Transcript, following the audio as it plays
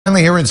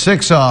Coming here at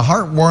 6, a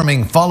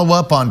heartwarming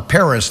follow-up on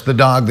Paris, the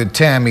dog that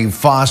Tammy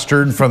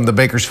fostered from the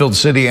Bakersfield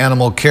City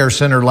Animal Care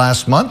Center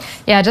last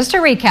month. Yeah, just to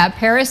recap,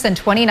 Paris and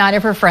 29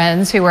 of her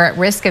friends who were at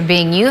risk of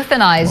being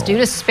euthanized due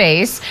to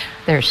space,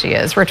 there she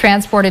is, were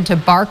transported to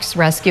Barks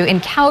Rescue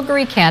in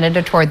Calgary,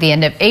 Canada toward the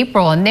end of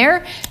April. And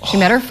there she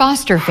met her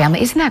foster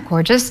family. Isn't that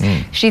gorgeous?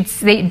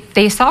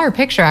 They saw her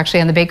picture actually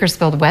on the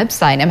Bakersfield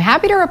website. I'm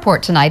happy to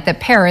report tonight that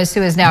Paris,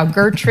 who is now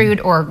Gertrude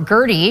or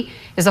Gertie,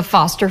 is a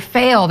foster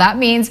fail. That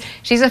means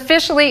she's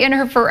officially in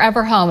her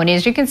forever home. And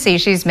as you can see,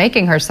 she's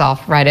making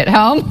herself right at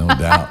home. No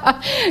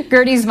doubt.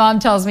 Gertie's mom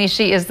tells me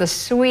she is the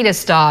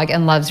sweetest dog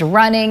and loves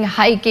running,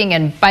 hiking,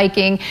 and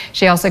biking.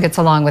 She also gets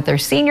along with her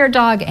senior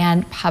dog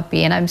and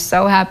puppy. And I'm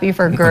so happy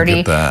for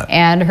Gertie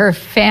and her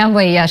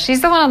family. Yeah,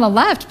 she's the one on the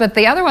left, but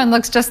the other one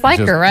looks just like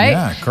her, right?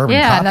 Yeah, carbon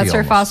yeah, copy and that's her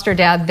almost. foster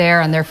dad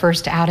there on their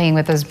first outing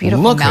with those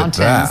beautiful mountains.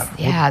 At that.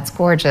 Yeah, it's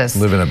gorgeous.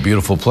 Live in a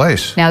beautiful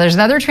place. Now, there's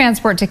another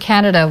transport to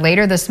Canada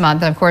later this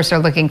month. And of course, they're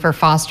looking for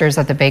fosters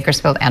at the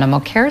Bakersfield Animal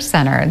Care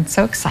Center. And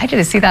so excited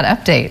to see that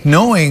update.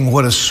 Knowing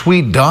what a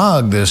sweet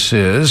dog this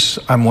is,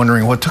 I'm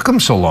wondering what took them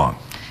so long.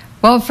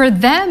 Well, for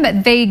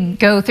them, they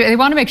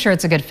want to make sure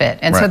it's a good fit.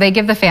 And so they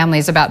give the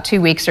families about 2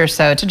 weeks or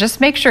so to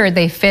just make sure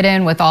they fit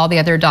in with all the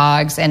other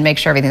dogs and make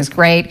sure everything's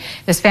great.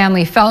 This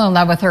family fell in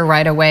love with her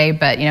right away,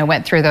 but, you know,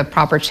 went through the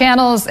proper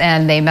channels,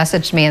 and they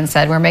messaged me and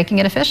said, we're making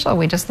it official.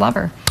 We just love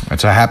her.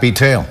 It's a happy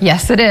tale.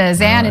 Yes, it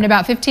is. And in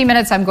about 15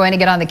 minutes, I'm going to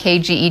get on the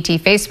KGET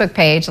Facebook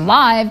page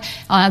live.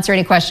 I'll answer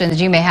any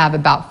questions you may have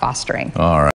about fostering. All right.